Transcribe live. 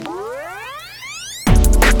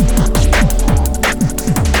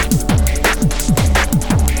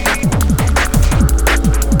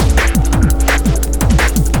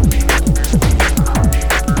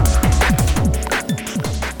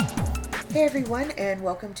everyone, and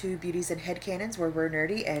welcome to Beauties and Headcanons, where we're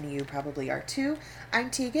nerdy, and you probably are too.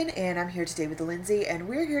 I'm Tegan, and I'm here today with Lindsay, and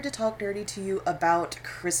we're here to talk nerdy to you about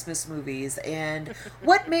Christmas movies and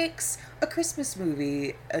what makes a Christmas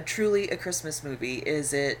movie truly a Christmas movie.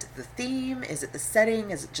 Is it the theme? Is it the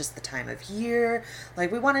setting? Is it just the time of year?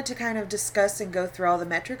 Like, we wanted to kind of discuss and go through all the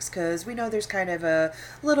metrics, because we know there's kind of a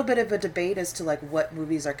little bit of a debate as to, like, what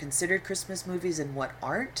movies are considered Christmas movies and what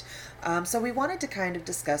aren't. So we wanted to kind of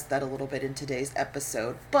discuss that a little bit in today's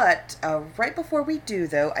episode. But right before we do,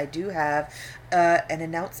 though, I do have an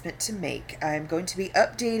announcement to make. I'm going to be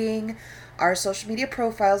updating our social media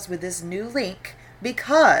profiles with this new link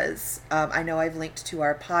because I know I've linked to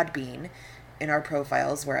our Podbean in our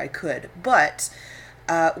profiles where I could, but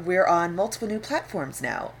we're on multiple new platforms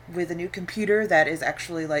now with a new computer that is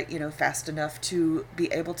actually, like, fast enough to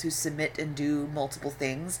be able to submit and do multiple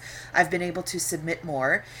things. I've been able to submit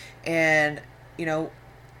more, and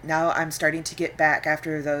now I'm starting to get back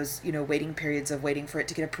after those, waiting periods of waiting for it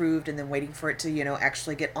to get approved and then waiting for it to,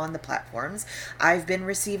 actually get on the platforms. I've been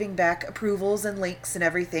receiving back approvals and links and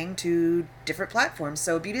everything to different platforms.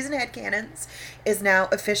 So Beauties and Headcanons is now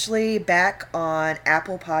officially back on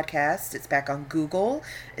Apple Podcasts. It's back on Google.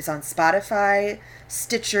 It's on Spotify,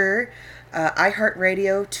 Stitcher,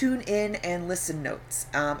 iHeartRadio, TuneIn, and Listen Notes.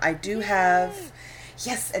 I do have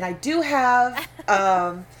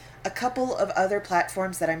a couple of other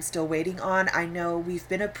platforms that I'm still waiting on. I know we've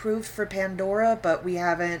been approved for Pandora, but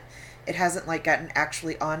it hasn't gotten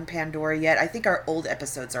actually on Pandora yet. I think our old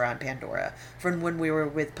episodes are on Pandora from when we were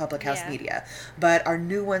with Public House Media, but our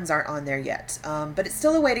new ones aren't on there yet. But it's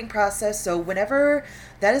still a waiting process, so whenever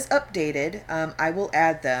that is updated, I will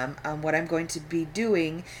add them. What I'm going to be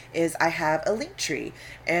doing is I have a link tree,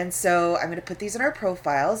 and so I'm going to put these in our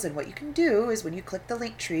profiles, and what you can do is when you click the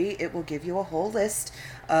link tree, it will give you a whole list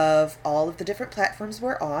of all of the different platforms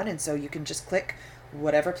we're on, and so you can just click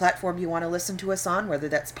whatever platform you want to listen to us on, whether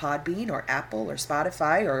that's Podbean or Apple or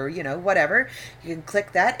Spotify or, whatever. You can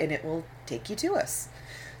click that and it will take you to us.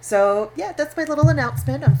 So, yeah, that's my little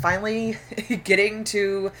announcement. I'm finally getting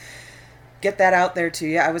to get that out there to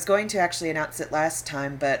you. I was going to actually announce it last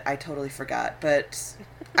time, but I totally forgot. But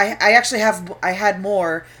I actually I had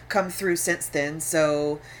more come through since then,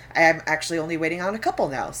 so I am actually only waiting on a couple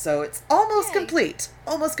now. So it's almost complete.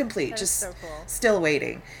 Almost complete. That's just so cool. Still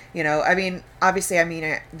waiting. Obviously,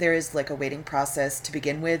 there is like a waiting process to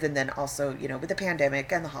begin with, and then also, with the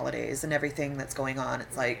pandemic and the holidays and everything that's going on,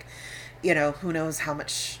 it's like, who knows how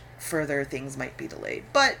much further things might be delayed.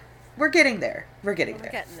 But we're getting there. We're getting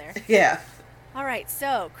there. Yeah. All right,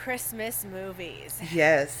 so Christmas movies.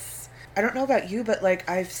 Yes. I don't know about you, but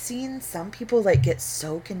I've seen some people get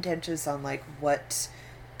so contentious on what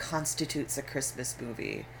constitutes a Christmas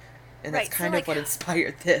movie. And that's kind of what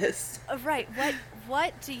inspired this. Right.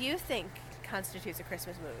 What do you think constitutes a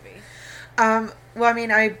Christmas movie?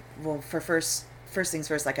 First things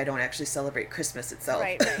first, I don't actually celebrate Christmas itself.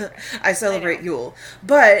 Right. I celebrate Yule.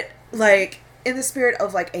 But in the spirit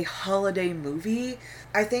of a holiday movie,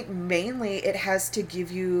 I think mainly it has to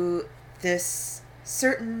give you this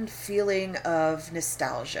certain feeling of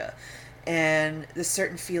nostalgia and the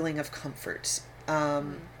certain feeling of comfort.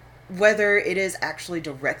 Whether it is actually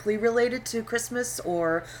directly related to Christmas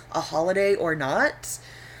or a holiday or not,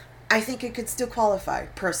 I think it could still qualify,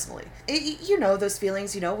 personally. Those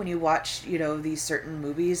feelings, when you watch, these certain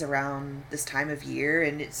movies around this time of year,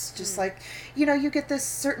 and it's just you get this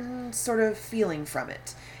certain sort of feeling from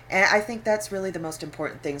it. And I think that's really the most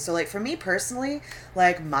important thing. So, for me personally,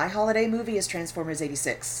 my holiday movie is Transformers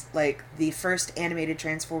 86. The first animated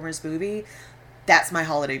Transformers movie, that's my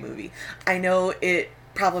holiday movie. I know it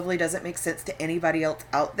probably doesn't make sense to anybody else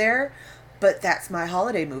out there, but that's my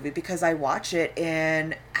holiday movie because I watch it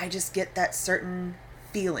and I just get that certain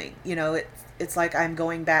feeling. It's like I'm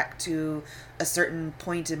going back to a certain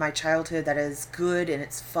point in my childhood that is good and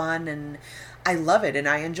it's fun and I love it and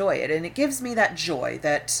I enjoy it. And it gives me that joy,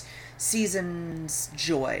 that season's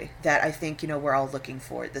joy that I think, we're all looking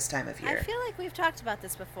for at this time of year. I feel like we've talked about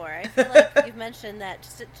this before. I feel like you've mentioned that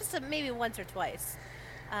just maybe once or twice.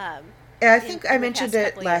 Yeah, I think I mentioned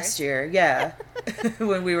it last year. Yeah,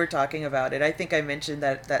 when we were talking about it, I think I mentioned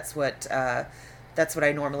that that's what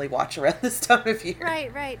I normally watch around this time of year.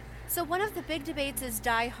 Right. So one of the big debates is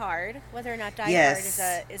Die Hard, whether or not Die Yes.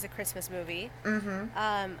 Hard is a Christmas movie. Mm-hmm.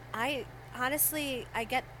 I honestly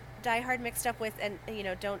get Die Hard mixed up with, and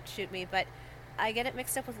don't shoot me, but I get it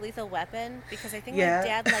mixed up with Lethal Weapon because I think my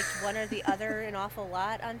dad liked one or the other an awful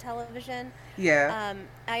lot on television. Yeah.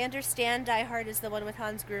 I understand Die Hard is the one with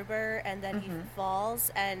Hans Gruber and then he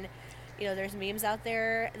falls, and there's memes out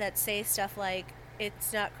there that say stuff like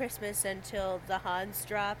it's not Christmas until the Hans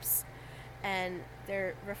drops, and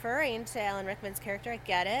they're referring to Alan Rickman's character. I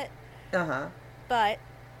get it. Uh-huh. But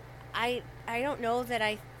I don't know that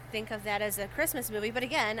I think of that as a Christmas movie. But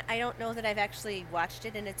again, I don't know that I've actually watched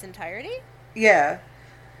it in its entirety. Yeah.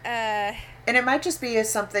 Uh, And it might just be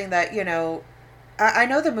something that, I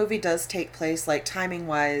know the movie does take place, like,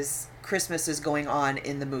 timing-wise, Christmas is going on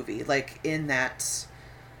in the movie, like, in that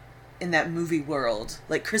movie world,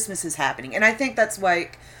 like, Christmas is happening. And I think that's why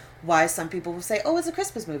some people will say, oh, it's a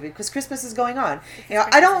Christmas movie, because Christmas is going on.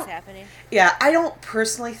 I don't... Yeah, I don't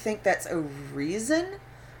personally think that's a reason,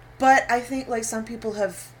 but I think, like, some people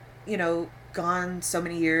have, gone so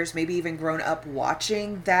many years, maybe even grown up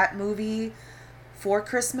watching that movie for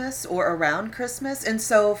Christmas or around Christmas. And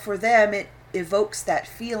so for them, it evokes that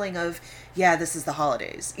feeling of, yeah, this is the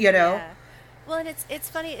holidays, Yeah. Well, and it's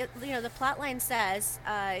funny, the plot line says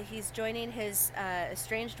he's joining his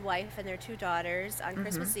estranged wife and their 2 daughters on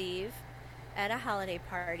Christmas Eve at a holiday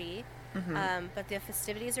party, but the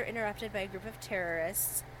festivities are interrupted by a group of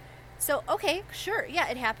terrorists. So, okay, sure, yeah,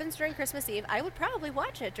 it happens during Christmas Eve. I would probably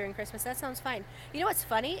watch it during Christmas. That sounds fine. You know what's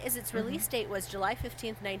funny is its release date was July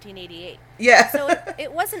 15th, 1988. Yeah. So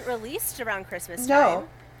it wasn't released around Christmas time. No.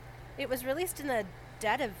 It was released in the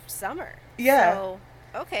dead of summer. Yeah. So,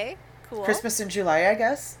 okay, cool. Christmas in July, I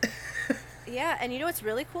guess. Yeah, and you know what's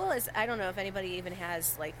really cool is, I don't know if anybody even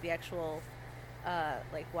has, like, the actual,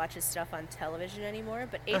 watches stuff on television anymore,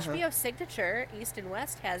 but HBO Signature, East and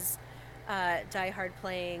West, has Die Hard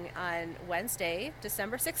playing on Wednesday,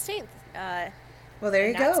 December 16th. Well, there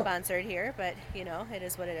you go. Not sponsored here, but, it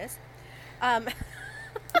is what it is.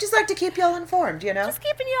 Just like to keep y'all informed, Just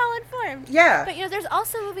keeping y'all informed. Yeah. But, there's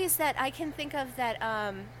also movies that I can think of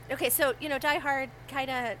that, okay, so, Die Hard kind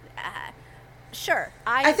of, sure.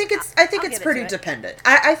 I think it's pretty dependent.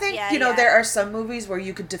 I think, there are some movies where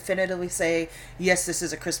you could definitively say, yes, this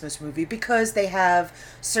is a Christmas movie because they have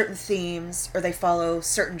certain themes or they follow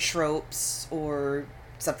certain tropes or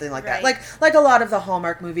something like that. Like a lot of the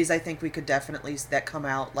Hallmark movies, I think we could definitely, that come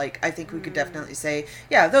out, like, I think we could definitely say,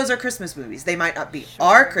 yeah, those are Christmas movies. They might not be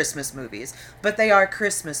our Christmas movies, but they are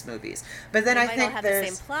Christmas movies. But then they I might think all have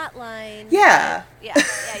there's the same plot line. Yeah. Yeah.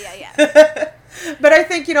 But I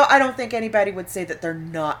think, I don't think anybody would say that they're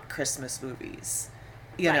not Christmas movies.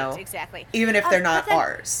 Right, exactly. Even if they're not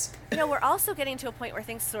ours. We're also getting to a point where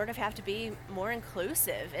things sort of have to be more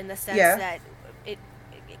inclusive in the sense that it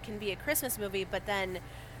can be a Christmas movie, but then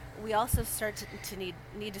we also start to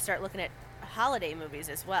need to start looking at holiday movies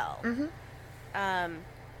as well.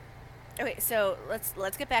 Okay, so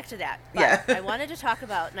let's get back to that. But I wanted to talk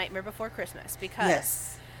about Nightmare Before Christmas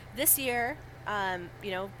because this year,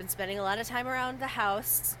 been spending a lot of time around the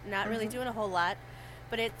house, not really doing a whole lot,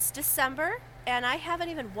 but it's December and I haven't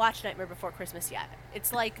even watched Nightmare Before Christmas yet.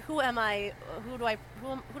 It's like, who am I? Who do I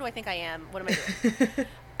think I am? What am I doing?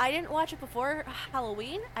 I didn't watch it before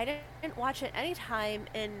Halloween. I didn't watch it any time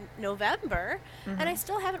in November, and I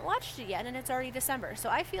still haven't watched it yet, and it's already December. So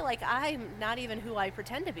I feel like I'm not even who I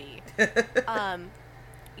pretend to be, who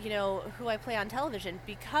I play on television,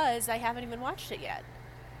 because I haven't even watched it yet.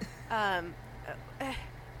 And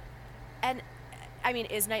I mean,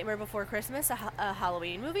 is Nightmare Before Christmas a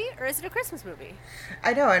Halloween movie, or is it a Christmas movie?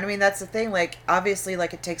 I know. I mean, that's the thing. Like, obviously,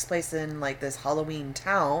 like, it takes place in, like, this Halloween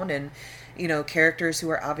town, and, characters who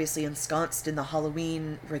are obviously ensconced in the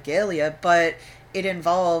Halloween regalia, but it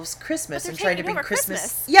involves Christmas and trying to bring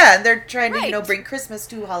Christmas. Yeah, and they're trying to, bring Christmas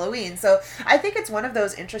to Halloween. So I think it's one of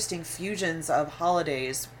those interesting fusions of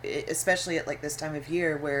holidays, especially at, like, this time of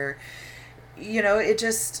year where,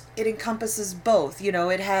 it encompasses both.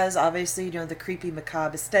 It has, obviously, the creepy,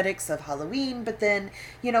 macabre aesthetics of Halloween, but then,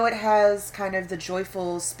 it has kind of the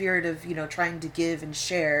joyful spirit of, trying to give and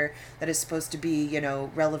share that is supposed to be,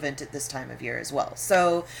 relevant at this time of year as well.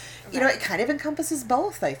 So, it kind of encompasses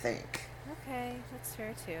both, I think. Okay, that's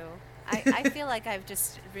fair, too. I feel like I've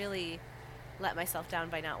just really let myself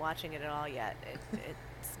down by not watching it at all yet.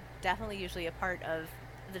 It's definitely usually a part of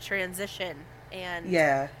the transition,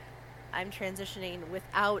 and I'm transitioning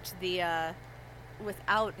without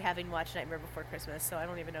having watched Nightmare Before Christmas, so I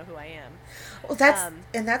don't even know who I am. Well,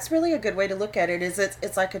 that's really a good way to look at it.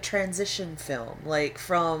 It's like a transition film, like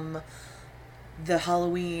from the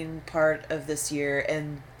Halloween part of this year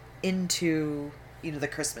and into the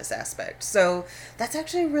Christmas aspect. So that's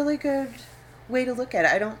actually a really good way to look at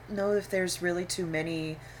it. I don't know if there's really too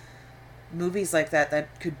many movies like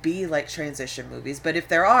that could be like transition movies, but if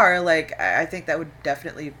there are, like, I think that would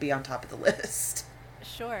definitely be on top of the list.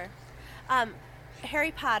 Sure.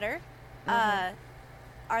 Harry Potter, are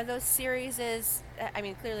those series I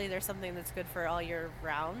mean, clearly there's something that's good for all year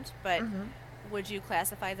round, but would you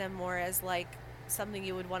classify them more as like something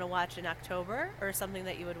you would want to watch in October or something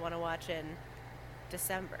that you would want to watch in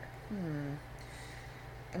December? Hmm.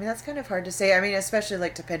 I mean, that's kind of hard to say. I mean, especially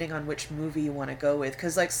like depending on which movie you want to go with,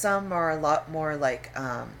 because like some are a lot more like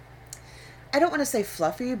I don't want to say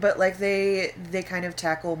fluffy, but like they kind of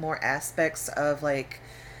tackle more aspects of like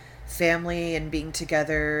family and being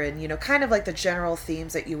together, and kind of like the general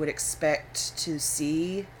themes that you would expect to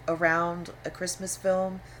see around a Christmas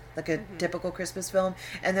film, like a Mm-hmm. typical Christmas film.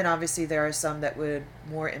 And then obviously there are some that would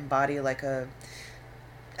more embody like a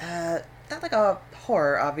uh, not like a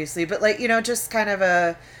horror, obviously, but like just kind of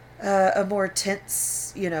a more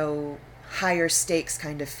tense, higher stakes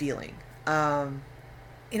kind of feeling.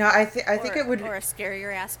 I think it would. Or a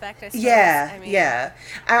scarier aspect, I suppose. Yeah, I mean, yeah.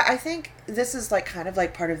 I think this is like kind of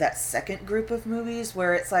like part of that second group of movies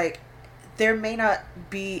where it's like there may not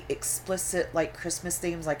be explicit like Christmas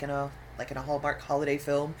themes like in a Hallmark holiday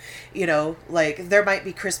film, like there might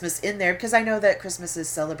be Christmas in there because I know that Christmas is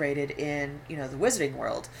celebrated in, the Wizarding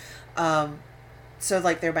World. Um so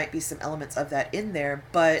like there might be some elements of that in there,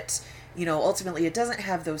 but ultimately it doesn't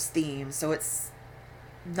have those themes, so it's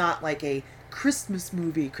not like a Christmas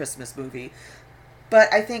movie.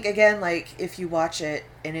 But I think again, like if you watch it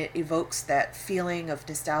and it evokes that feeling of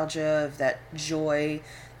nostalgia, of that joy,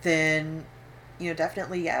 then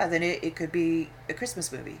definitely, yeah, then it could be a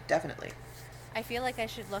Christmas movie, definitely. I feel like I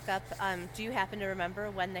should look up. Do you happen to remember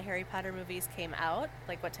when the Harry Potter movies came out?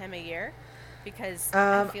 Like what time of year? Because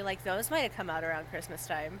I Um, feel like those might have come out around Christmas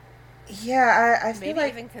time. yeah, I feel Maybe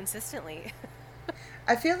like even consistently.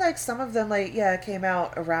 some of them like yeah came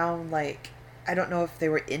out around like I don't know if they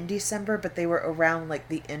were in December, but they were around like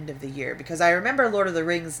the end of the year because I remember Lord of the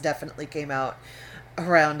Rings definitely came out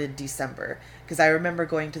around in December because I remember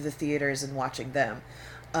going to the theaters and watching them.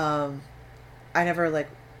 Um, I never like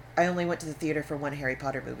I only went to the theater for one Harry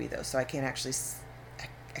Potter movie though, so I can't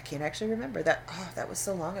actually remember that. Oh, that was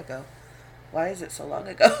so long ago. Why is it so long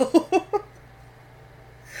ago?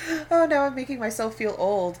 Oh, now I'm making myself feel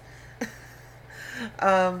old.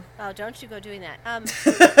 um, Oh, don't you go doing that.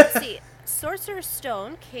 Let's see. Sorcerer's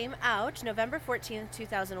Stone came out November 14th,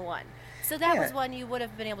 2001. So that yeah, was one you would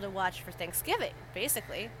have been able to watch for Thanksgiving,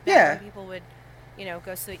 basically. Back when yeah, people would,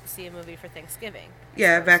 go see a movie for Thanksgiving, I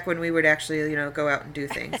yeah. suppose. Back when we would actually, go out and do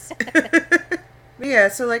things. But yeah,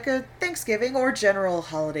 so like a Thanksgiving or general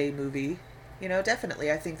holiday movie,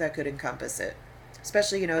 definitely, I think that could encompass it.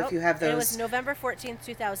 Especially, if Oh, you have and it was those. November 14th,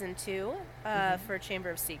 2002, Mhm. for Chamber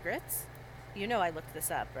of Secrets. You know I looked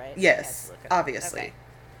this up, right? I had to Yes, look it up. obviously. Okay.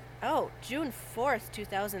 Oh, June 4th,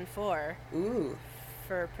 2004, Ooh.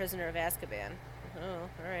 for Prisoner of Azkaban. Oh,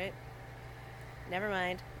 all right. Never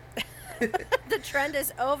mind. The trend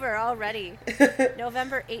is over already.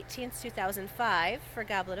 November 18th, 2005, for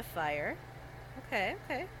Goblet of Fire. Okay,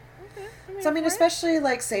 okay, okay. I'm So I here mean, for it. especially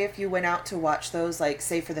like say if you went out to watch those, like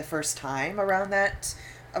say for the first time around that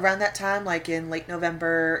time, like in late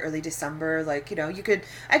November, early December, like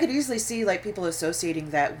I could easily see like people associating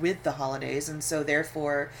that with the holidays, and so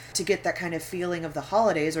therefore to get that kind of feeling of the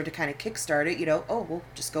holidays or to kind of kickstart it, oh well,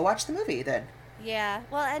 just go watch the movie then. Yeah,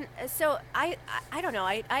 well, and so I don't know.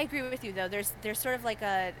 I agree with you though. There's sort of like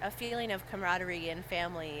a feeling of camaraderie and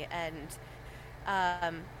family, and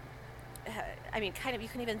um, I mean, kind of you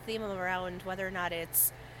can even theme them around whether or not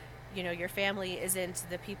it's your family isn't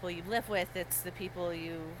the people you live with, it's the people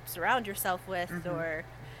you surround yourself with, Mm-hmm. or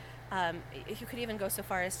you could even go so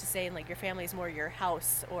far as to say like your family is more your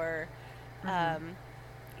house, or Mm-hmm. um,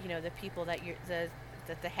 the people that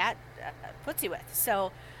that the hat puts you with.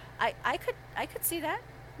 So I could see that.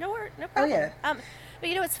 No Oh problem. yeah. But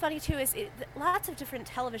what's funny too is lots of different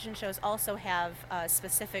television shows also have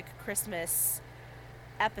specific Christmas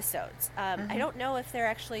episodes. I Mm-hmm. don't know if they're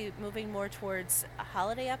actually moving more towards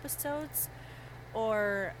holiday episodes,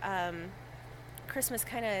 or Christmas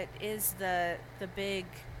kind of is the big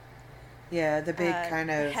Yeah, the big kind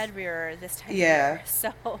of head rearer this time of yeah. year.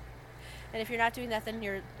 So, and if you're not doing that, then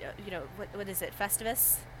you're, what is it,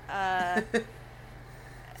 Festivus? Uh,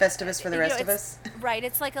 Festivus for the rest of it's us. right.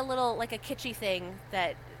 It's like a little like a kitschy thing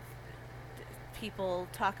that people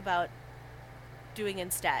talk about doing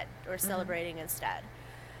instead, or Mm-hmm. celebrating instead,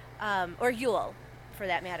 or Yule, for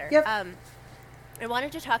that matter. Yep. I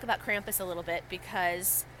wanted to talk about Krampus a little bit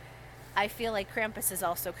because I feel like Krampus is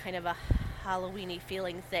also kind of a Halloweeny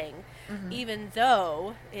feeling thing, Mm-hmm. even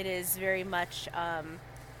though it is very much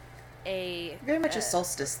a Very much a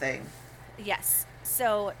solstice thing. yes.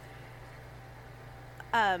 So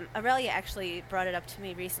Aurelia actually brought it up to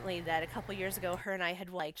me recently that a couple years ago, her and I had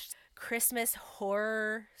liked Christmas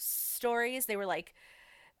horror stories. They were like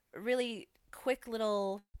really quick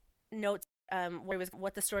little notes, where it was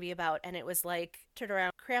what the story would be about, and it was like centered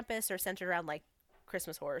around Krampus or centered around like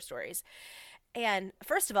Christmas horror stories. And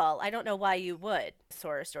first of all, I don't know why you would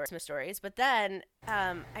horror stories, Christmas stories, but then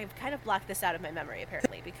I've kind of blocked this out of my memory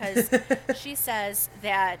apparently because she says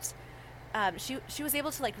that she was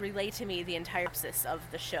able to like relay to me the entire synopsis of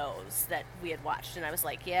the shows that we had watched, and I was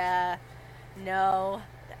like, yeah, no,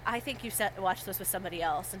 I think you watched those with somebody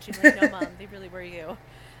else, and she was like, no, Mom, they really were you,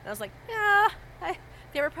 and I was like, yeah,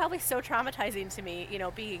 they were probably so traumatizing to me,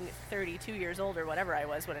 being 32 years old or whatever I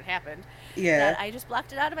was when it happened, that I just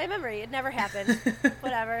blocked it out of my memory. It never happened.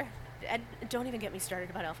 Whatever. And don't even get me started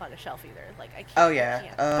about Elf on a Shelf either. Like I can't. Oh yeah. I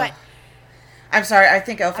can't. But I'm sorry. I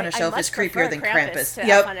think Elf on a Shelf is creepier than Krampus. To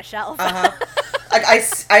Elf on a Shelf. Like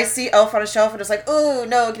I see Elf on a Shelf and it's like, oh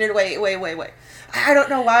no, get it away, wait. I don't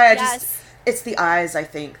know why. It's the eyes. I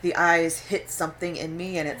think the eyes hit something in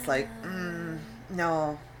me, and it's like,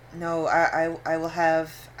 no. No, I will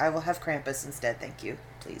have Krampus instead. Thank you,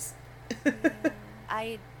 please.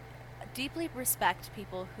 I deeply respect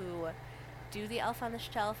people who do the Elf on the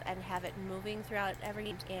Shelf and have it moving throughout every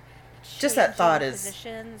and just that thought is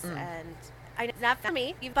positions and it's not for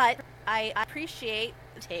me, but I appreciate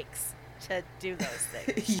the takes to do those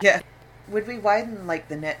things. Yeah. Would we widen like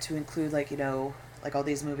the net to include like like all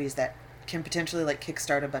these movies that can potentially like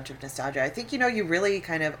kickstart a bunch of nostalgia? I think you really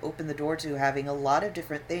kind of open the door to having a lot of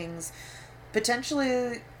different things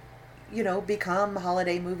potentially become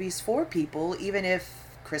holiday movies for people, even if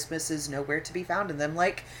Christmas is nowhere to be found in them,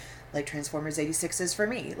 like Transformers 86 is for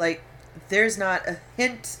me. Like there's not a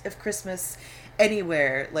hint of Christmas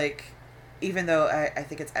anywhere, like even though I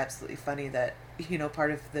think it's absolutely funny that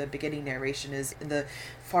part of the beginning narration is in the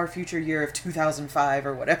far future year of 2005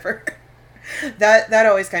 or whatever. That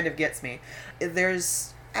always kind of gets me.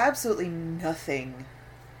 There's absolutely nothing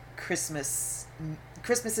Christmas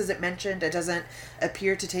isn't mentioned. It doesn't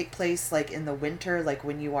appear to take place like in the winter, like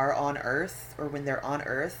when you are on Earth or when they're on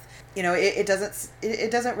Earth. It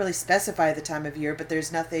doesn't really specify the time of year, but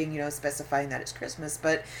there's nothing specifying that it's Christmas.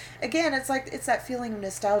 But again, it's that feeling of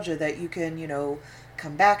nostalgia that you can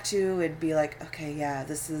come back to and be like, okay, yeah,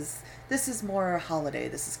 this is more holiday.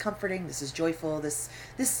 This is comforting. This is joyful. This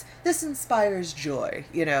inspires joy.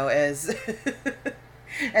 As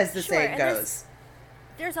as the saying goes.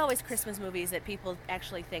 There's always Christmas movies that people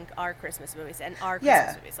actually think are Christmas movies and are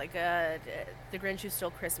Christmas movies, like The Grinch Who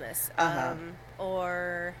Stole Christmas,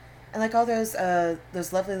 or and like all those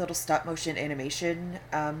lovely little stop motion animation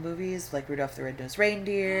movies, like Rudolph the Red-Nosed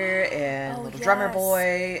Reindeer and Little Drummer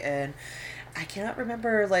Boy, and I cannot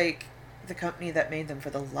remember like the company that made them for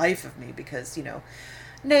the life of me because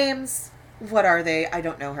names. What are they? I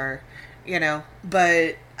don't know her.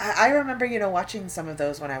 But I remember watching some of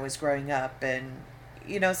those when I was growing up, and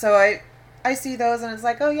so I see those and it's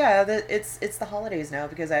like, oh yeah, it's the holidays now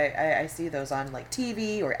because I see those on like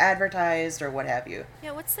TV or advertised or what have you.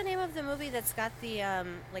 Yeah, what's the name of the movie that's got the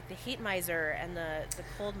like the Heat Miser and the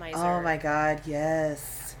Cold Miser? Oh my God,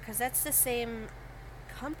 yes. Because that's the same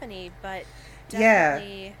company, but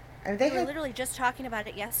definitely. Yeah. We were literally just talking about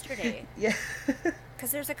it yesterday. Yeah.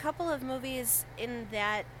 Because there's a couple of movies in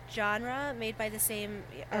that genre made by the same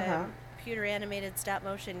computer animated stop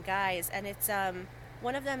motion guys, and it's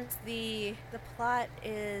one of them, the plot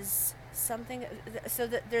is something. So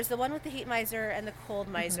there's the one with the Heat Miser and the Cold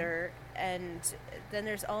Miser, and then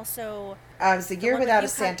there's also it's the Year Without a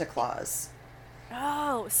Santa Claus.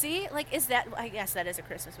 Oh, see, like is that? I guess that is a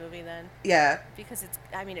Christmas movie then. Yeah. Because it's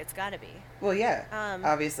got to be. Well, yeah.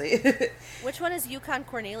 Obviously. Which one is Yukon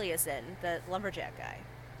Cornelius in? The lumberjack guy.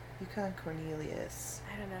 Yukon Cornelius.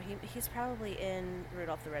 I don't know. He's probably in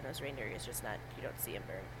Rudolph the Red-Nosed Reindeer. He's just not. You don't see him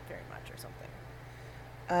very much or something.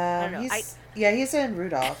 I don't know. He's in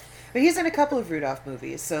Rudolph, but he's in a couple of Rudolph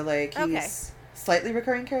movies. So like he's slightly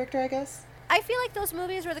recurring character, I guess. I feel like those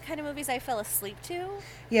movies were the kind of movies I fell asleep to.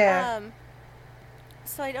 Yeah.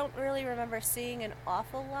 So I don't really remember seeing an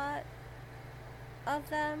awful lot of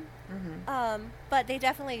them. Mm-hmm. But they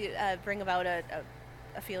definitely bring about a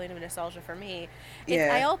feeling of nostalgia for me.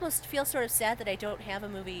 I almost feel sort of sad that I don't have a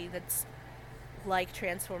movie that's like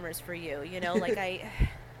Transformers for you. Like I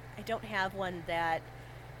don't have one that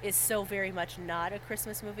is so very much not a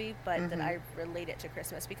Christmas movie, but that I relate it to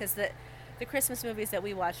Christmas, because the Christmas movies that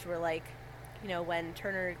we watched were like, when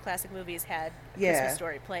Turner Classic Movies had Christmas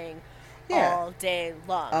Story playing all day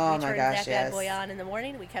long. Oh we turned that bad boy on in the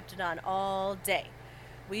morning. We kept it on all day.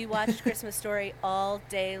 We watched Christmas Story all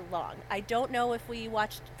day long. I don't know if we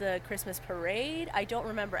watched the Christmas Parade. I don't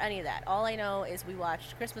remember any of that. All I know is we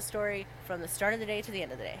watched Christmas Story from the start of the day to the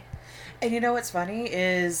end of the day. And what's funny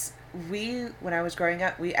is when I was growing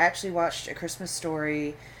up, we actually watched A Christmas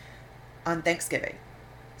Story on Thanksgiving.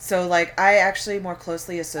 So like I actually more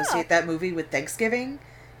closely associate that movie with Thanksgiving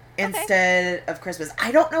Okay. instead of Christmas.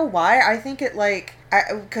 I don't know why. I think it like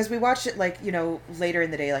because we watched it like later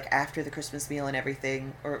in the day, like after the Christmas meal and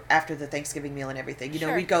everything, or after the Thanksgiving meal and everything.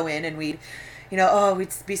 Sure. We'd go in and we'd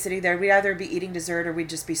be sitting there. We'd either be eating dessert or we'd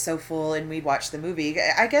just be so full and we'd watch the movie.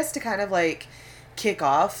 I guess to kind of like kick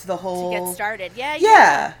off the whole to get started.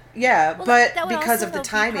 Yeah. Yeah. Well, but that would because also, of the though,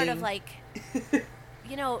 timing, be part of like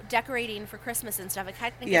decorating for Christmas and stuff. It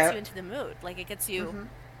kind of gets you into the mood. Like it gets you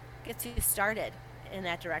started in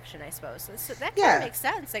that direction, I suppose. So that kind of makes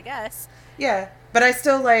sense, I guess. Yeah, but I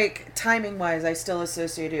still like timing wise. I still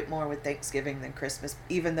associate it more with Thanksgiving than Christmas,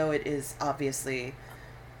 even though it is obviously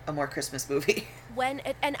a more Christmas movie.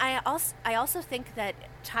 And I also think that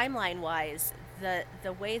timeline wise,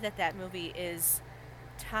 the way that movie is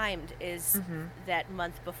timed is that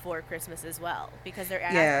month before Christmas as well, because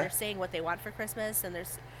they're saying what they want for Christmas, and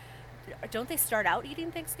don't they start out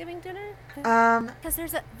eating Thanksgiving dinner? Because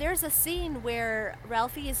there's a scene where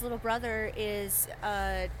Ralphie's little brother is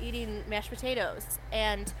eating mashed potatoes,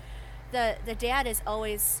 and the dad is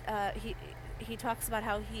always he talks about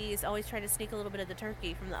how he's always trying to sneak a little bit of the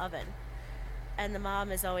turkey from the oven, and the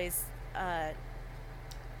mom is always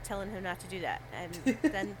telling him not to do that. And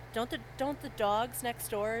then don't the dogs next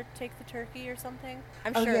door take the turkey or something?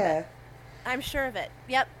 I'm sure of it. I'm sure of it.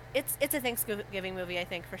 Yep. It's a Thanksgiving movie, I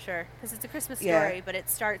think, for sure, because it's a Christmas story, but it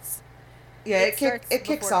starts. Yeah, it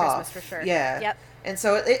kicks off Christmas for sure. Yeah. Yep. And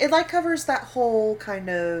so it like covers that whole kind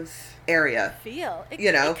of area.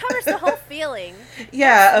 It covers the whole feeling.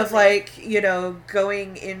 Yeah, absolutely. Of like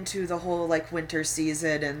going into the whole like winter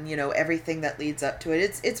season and everything that leads up to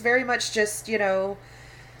it. It's very much just a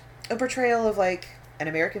portrayal of like an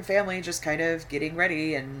American family just kind of getting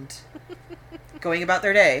ready and going about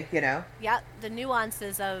their day, Yeah, the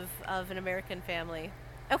nuances of an American family.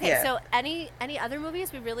 Okay, so any other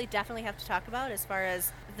movies we really definitely have to talk about as far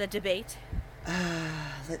as the debate?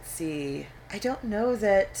 Let's see. I don't know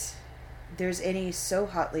that there's any so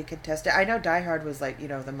hotly contested. I know Die Hard was like,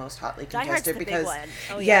 the most hotly contested. Die Hard's the because big one.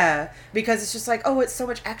 Oh, yeah, because it's just like, it's so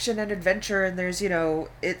much action and adventure, and there's,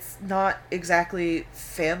 it's not exactly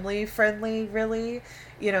family friendly, really.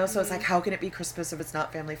 So it's like, how can it be Christmas if it's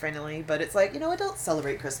not family friendly? But it's like, adults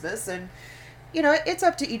celebrate Christmas, and it's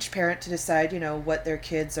up to each parent to decide, what their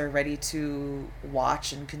kids are ready to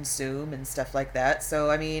watch and consume and stuff like that. So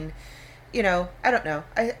I mean, I don't know.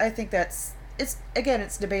 I think it's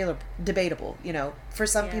debatable. For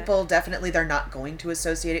some people, definitely they're not going to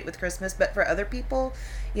associate it with Christmas, but for other people,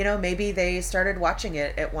 maybe they started watching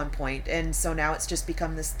it at one point, and so now it's just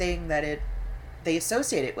become this thing that they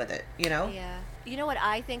associate it with it. Yeah. You know what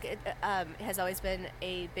I think has always been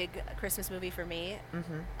a big Christmas movie for me?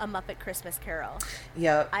 A Muppet Christmas Carol.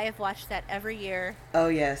 Yep. I have watched that every year. Oh,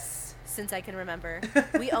 yes. Since I can remember.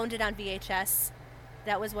 We owned it on VHS.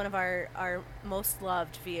 That was one of our most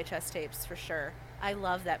loved VHS tapes, for sure. I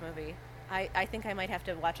love that movie. I think I might have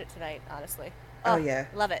to watch it tonight, honestly. Oh, yeah.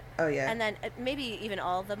 Love it. Oh, yeah. And then maybe even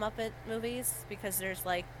all the Muppet movies, because there's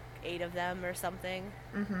like 8 of them or something.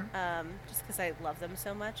 Just because I love them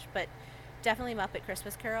so much. But definitely Muppet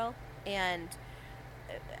Christmas Carol. And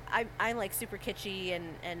I'm like super kitschy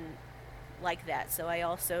and like that. So I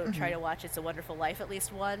also try to watch It's a Wonderful Life at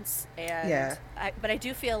least once. And but I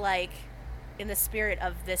do feel like, in the spirit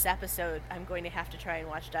of this episode, I'm going to have to try and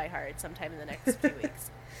watch Die Hard sometime in the next few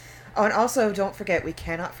weeks. Oh, and also don't forget, we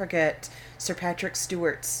cannot forget Sir Patrick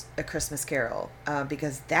Stewart's A Christmas Carol,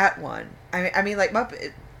 because that one, I mean, like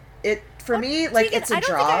Muppet, for me, like Tegan, it's a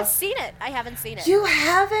draw. I don't think I've seen it. I haven't seen it. You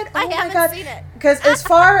haven't? Oh I haven't seen it. Because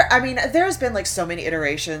there's been like so many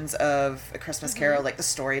iterations of A Christmas Carol, like the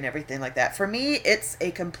story and everything like that. For me, it's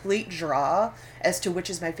a complete draw as to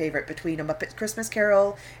which is my favorite between A Muppet Christmas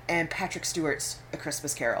Carol and Patrick Stewart's A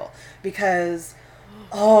Christmas Carol. Because,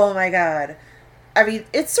 oh my God. I mean,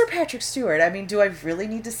 it's Sir Patrick Stewart. I mean, do I really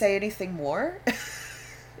need to say anything more?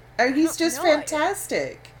 He's just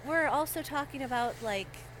fantastic. We're also talking about,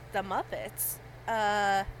 like, the Muppets.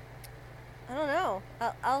 I don't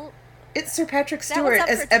know. It's Sir Patrick Stewart that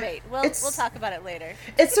was up for debate. We'll talk about it later.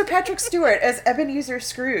 It's Sir Patrick Stewart as Ebenezer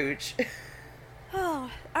Scrooge.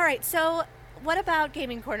 Oh, all right. So, what about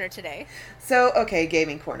Gaming Corner today? So, okay,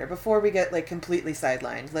 Gaming Corner. Before we get like completely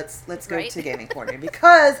sidelined, let's go to Gaming Corner,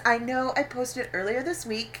 because I know I posted earlier this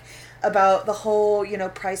week about the whole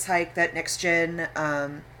price hike that Next Gen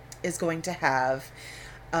is going to have.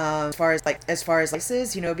 As far as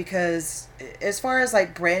prices, because as far as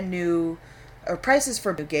like brand new or prices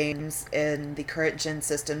for new games in the current gen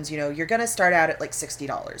systems, you're going to start out at like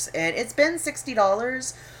 $60, and it's been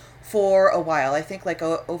 $60 for a while. I think like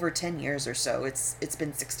over 10 years or so, it's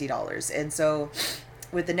been $60. And so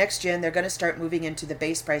with the next gen, they're going to start moving into the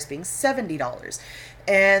base price being $70.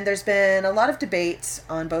 And there's been a lot of debate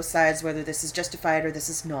on both sides whether this is justified or this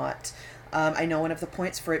is not. I know one of the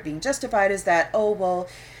points for it being justified is that, oh, well,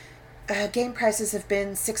 game prices have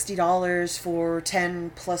been $60 for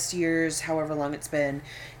 10 plus years, however long it's been.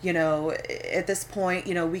 You know, at this point,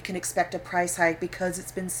 you know, we can expect a price hike because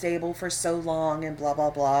it's been stable for so long and blah, blah,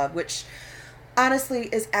 blah, which honestly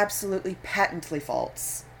is absolutely patently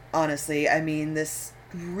false. Honestly, I mean, this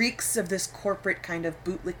reeks of this corporate kind of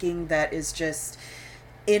bootlicking that is just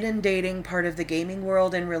inundating part of the gaming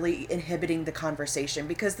world and really inhibiting the conversation.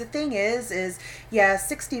 Because the thing is yeah,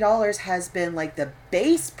 $60 has been like the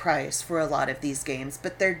base price for a lot of these games,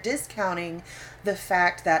 but they're discounting the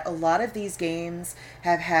fact that a lot of these games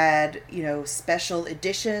have had, you know, special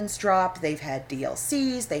editions drop. They've had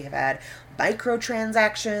DLCs, they have had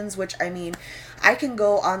microtransactions, which, I mean, I can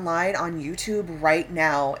go online on YouTube right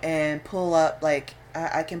now and pull up like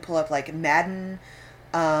I can pull up like Madden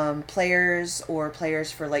players or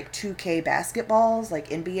players for like 2K basketballs, like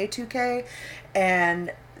NBA 2K,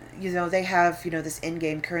 and you know, they have, you know, this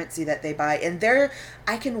in-game currency that they buy, and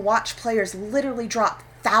I can watch players literally drop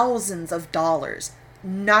thousands of dollars,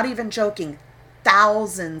 not even joking,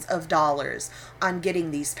 thousands of dollars on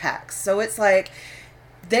getting these packs. So it's like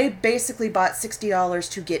they basically bought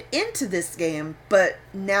 $60 to get into this game, but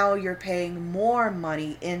now you're paying more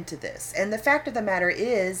money into this. And the fact of the matter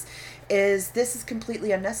is this is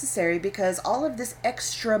completely unnecessary, because all of this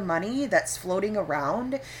extra money that's floating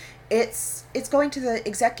around, it's going to the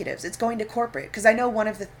executives, it's going to corporate. Because I know one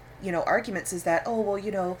of the, you know, arguments is that, oh, well,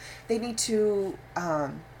 you know, they need to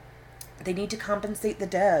compensate the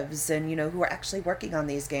devs and, you know, who are actually working on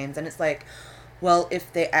these games. And it's like, well,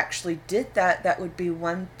 if they actually did that, that would be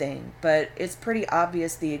one thing. But it's pretty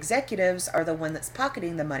obvious the executives are the one that's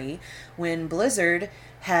pocketing the money, when Blizzard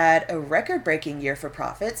had a record-breaking year for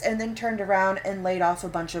profits and then turned around and laid off a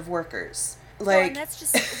bunch of workers. Like, well, and that's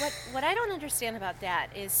just what I don't understand about that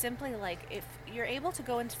is simply like, if you're able to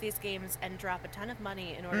go into these games and drop a ton of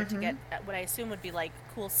money in order to get what I assume would be like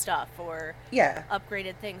cool stuff or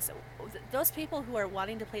upgraded things, those people who are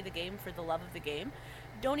wanting to play the game for the love of the game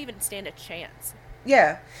don't even stand a chance.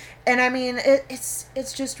 Yeah. And I mean,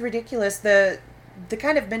 it's just ridiculous, the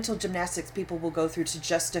kind of mental gymnastics people will go through to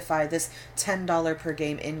justify this $10 per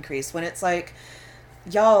game increase, when it's like,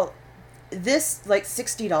 y'all, this like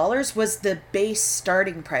 $60 was the base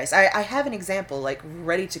starting price. I have an example like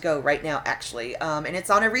ready to go right now, actually, and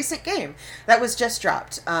it's on a recent game that was just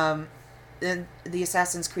dropped, in the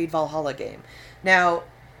Assassin's Creed Valhalla game. Now,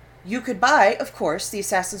 you could buy, of course, the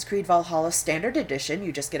Assassin's Creed Valhalla Standard Edition.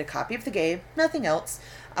 You just get a copy of the game, nothing else.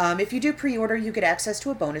 If you do pre-order, you get access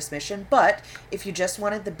to a bonus mission, but if you just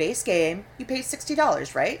wanted the base game, you paid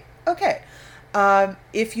 $60, right? Okay.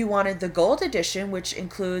 If you wanted the Gold Edition, which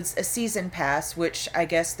includes a season pass, which I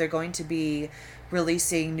guess they're going to be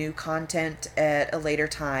releasing new content at a later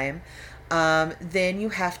time, then you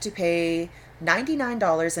have to pay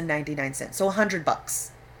 $99.99, so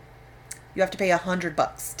 $100. You have to pay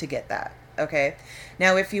 $100 to get that. Okay.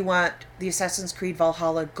 Now, if you want the Assassin's Creed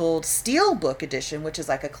Valhalla Gold Steelbook Edition, which is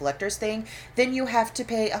like a collector's thing, then you have to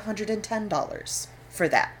pay $110 for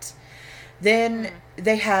that. Then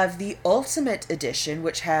they have the Ultimate Edition,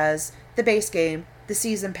 which has the base game, the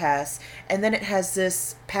season pass, and then it has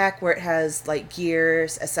this pack where it has like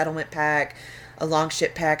gears, a settlement pack, a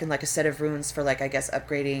longship pack, and like a set of runes for like, I guess,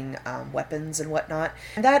 upgrading weapons and whatnot.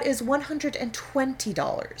 And that is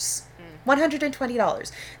 $120.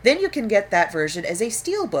 $120. Then you can get that version as a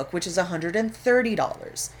steelbook, which is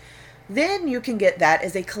 $130. Then you can get that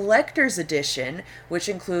as a collector's edition, which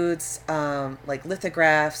includes like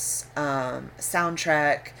lithographs,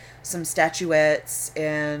 soundtrack, some statuettes,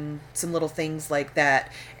 and some little things like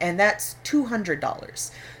that. And that's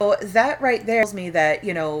 $200. So that right there tells me that,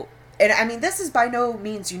 you know, and I mean, this is by no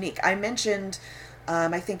means unique. I mentioned,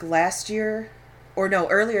 I think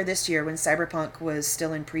earlier this year, when Cyberpunk was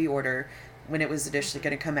still in pre-order, when it was initially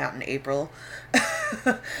going to come out in April,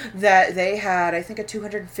 that they had, I think, a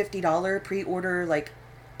 $250 pre-order, like,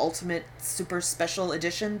 ultimate super special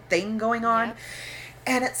edition thing going on. Yep.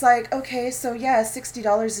 And it's like, okay, so yeah,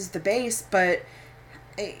 $60 is the base, but,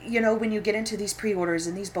 you know, when you get into these pre-orders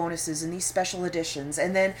and these bonuses and these special editions,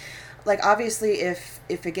 and then, like, obviously, if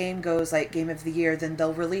a game goes, like, Game of the Year, then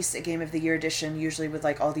they'll release a Game of the Year edition, usually with,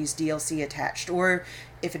 like, all these DLC attached. Or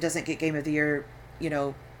if it doesn't get Game of the Year, you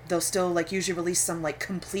know, they'll still, like, usually release some, like,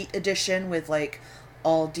 complete edition with, like,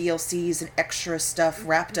 all DLCs and extra stuff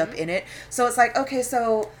wrapped up in it. So it's like, okay,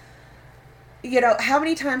 so how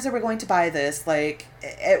many times are we going to buy this? Like,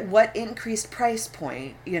 at what increased price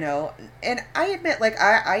point, And I admit, like,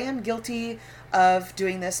 I am guilty of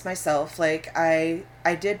doing this myself. Like, I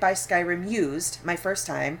did buy Skyrim used my first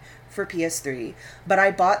time for PS3, but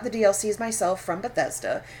I bought the DLCs myself from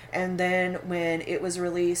Bethesda, and then when it was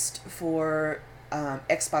released for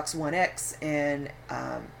Xbox One X and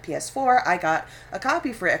PS4, I got a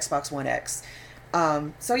copy for Xbox One X.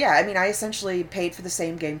 So yeah, I mean, I essentially paid for the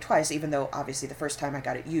same game twice, even though obviously the first time I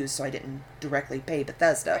got it used, so I didn't directly pay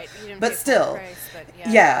Bethesda. Right, you didn't but pay still, price,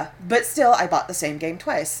 but but still, I bought the same game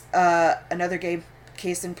twice. Another game,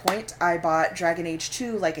 case in point, I bought Dragon Age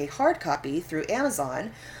 2 like a hard copy through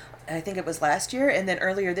Amazon. I think it was last year, and then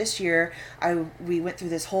earlier this year, we went through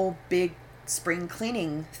this whole big spring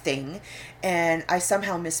cleaning thing, and I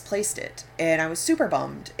somehow misplaced it, and I was super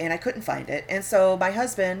bummed, and I couldn't find it, and so my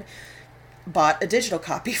husband bought a digital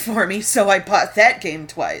copy for me, so I bought that game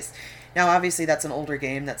twice. Now, obviously, that's an older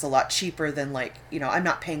game that's a lot cheaper than, like, I'm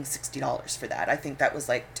not paying $60 for that. I think that was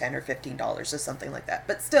like $10 or $15 or something like that.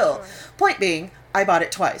 But still, sure. Point being, I bought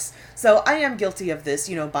it twice. So I am guilty of this,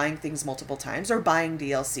 buying things multiple times or buying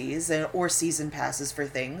DLCs or season passes for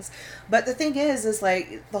things. But the thing is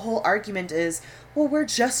like, the whole argument is, well, we're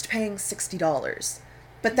just paying $60.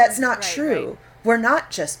 But that's not true. Right. We're not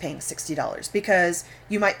just paying $60 because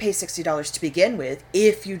you might pay $60 to begin with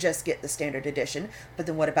if you just get the standard edition. But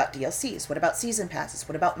then what about DLCs? What about season passes?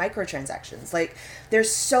 What about microtransactions? Like,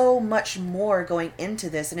 there's so much more going into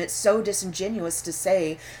this, and it's so disingenuous to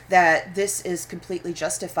say that this is completely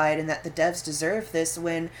justified and that the devs deserve this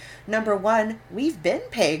when, number one, we've been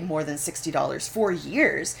paying more than $60 for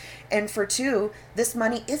years. And for two, this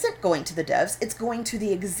money isn't going to the devs, it's going to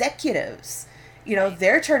the executives.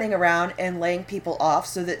 They're turning around and laying people off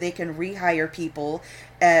so that they can rehire people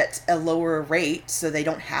at a lower rate so they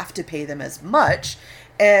don't have to pay them as much,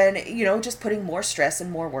 and, just putting more stress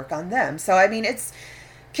and more work on them. So, I mean, it's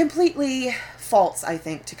completely false, I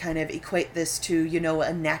think, to kind of equate this to,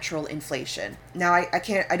 a natural inflation. Now,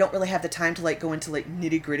 I don't really have the time to, like, go into, like,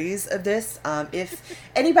 nitty-gritties of this. If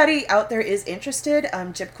anybody out there is interested,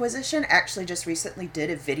 Jibquisition actually just recently did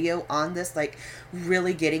a video on this, like,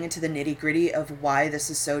 really getting into the nitty-gritty of why this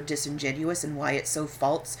is so disingenuous and why it's so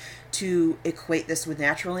false to equate this with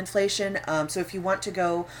natural inflation. So if you want to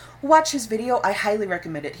go watch his video, I highly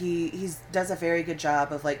recommend it. He does a very good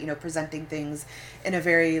job of, like, presenting things in a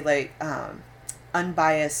very, like,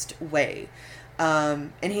 unbiased way.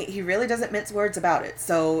 And he really doesn't mince words about it.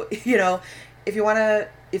 So, if you want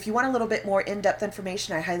a little bit more in-depth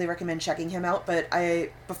information, I highly recommend checking him out. But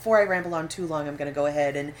before I ramble on too long, I'm going to go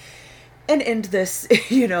ahead and end this,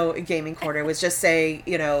 gaming corner was just say,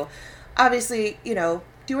 obviously,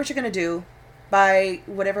 do what you're going to do, buy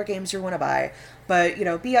whatever games you want to buy, but,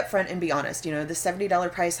 be upfront and be honest. The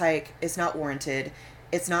 $70 price hike is not warranted.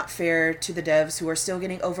 It's not fair to the devs who are still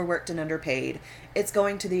getting overworked and underpaid. It's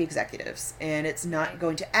going to the executives, and it's not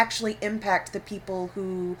going to actually impact the people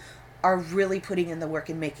who are really putting in the work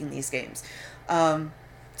and making these games.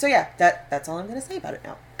 So yeah, that's all I'm going to say about it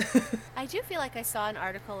now. I do feel like I saw an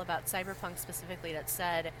article about Cyberpunk specifically that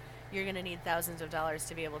said you're going to need thousands of dollars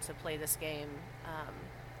to be able to play this game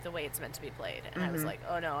the way it's meant to be played. And I was like,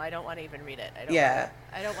 oh no, I don't want to even read it.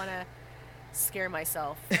 I don't want to scare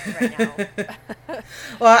myself right now.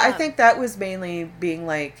 Well, I think that was mainly being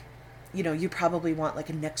like, you probably want like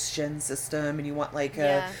a next gen system, and you want like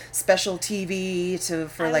a special TV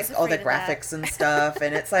for like all the graphics and stuff.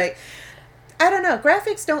 And it's like, I don't know,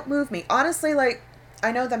 graphics don't move me. Honestly, like,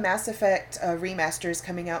 I know the Mass Effect remaster is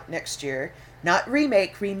coming out next year. Not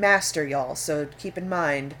remake, remaster, y'all. So keep in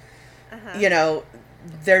mind,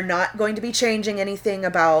 they're not going to be changing anything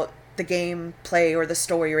about the gameplay or the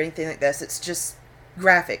story or anything like this. It's just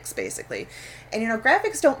graphics, basically. And,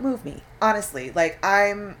 graphics don't move me, honestly. Like,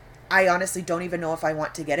 I honestly don't even know if I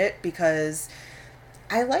want to get it because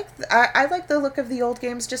I like the look of the old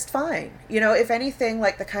games just fine. If anything,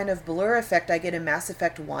 like the kind of blur effect I get in Mass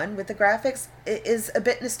Effect 1 with the graphics is a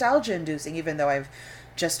bit nostalgia-inducing, even though I've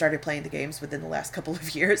just started playing the games within the last couple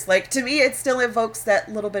of years. Like, to me, it still evokes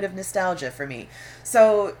that little bit of nostalgia for me.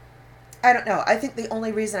 So, I don't know. I think the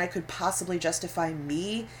only reason I could possibly justify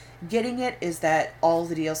me getting it is that all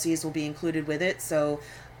the DLCs will be included with it. So,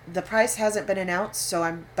 the price hasn't been announced,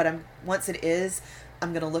 but once it is,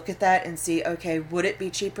 I'm going to look at that and see, okay, would it be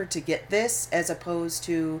cheaper to get this as opposed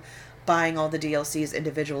to buying all the DLCs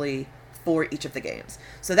individually for each of the games?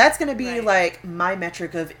 So that's going to be like my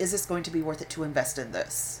metric of, is this going to be worth it to invest in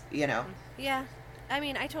this, Yeah. I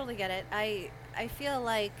mean, I totally get it. I feel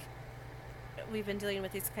like we've been dealing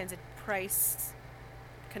with these kinds of price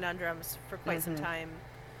conundrums for quite some time.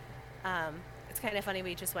 It's kind of funny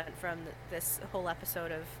we just went from this whole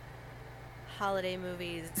episode of holiday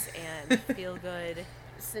movies and feel-good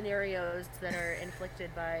scenarios that are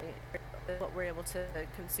inflicted by what we're able to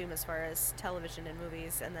consume as far as television and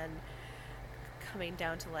movies, and then coming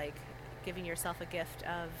down to like giving yourself a gift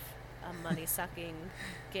of a money-sucking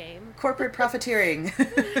game. Corporate profiteering.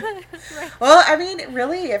 Right. Well, I mean,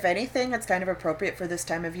 really, if anything, it's kind of appropriate for this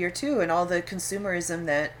time of year, too, and all the consumerism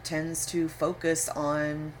that tends to focus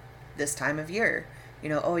on this time of year. You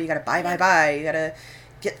know, oh, you gotta buy, you gotta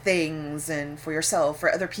get things, and for yourself,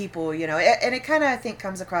 for other people, you know, and it kind of, I think,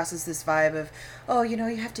 comes across as this vibe of, oh, you know,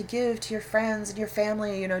 you have to give to your friends and your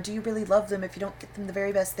family, you know, do you really love them if you don't get them the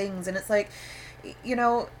very best things? And it's like, you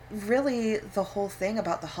know, really the whole thing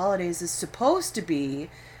about the holidays is supposed to be,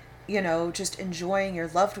 you know, just enjoying your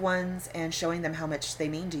loved ones and showing them how much they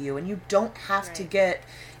mean to you. And you don't have to get,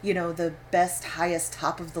 you know, the best, highest,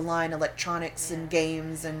 top of the line electronics and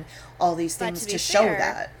games and all these things to show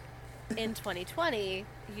that. In 2020,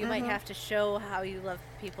 you might have to show how you love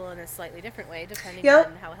people in a slightly different way, depending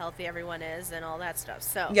on how healthy everyone is and all that stuff.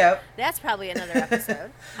 So that's probably another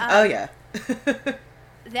episode. Oh, yeah.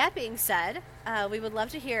 That being said, we would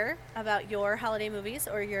love to hear about your holiday movies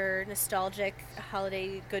or your nostalgic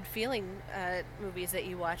holiday good feeling movies that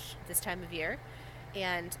you watch this time of year.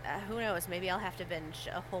 And who knows, maybe I'll have to binge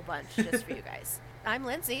a whole bunch just for you guys. I'm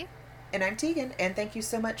Lindsay. And I'm Tegan, and thank you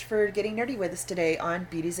so much for getting nerdy with us today on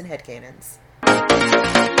Beauties and Headcanons.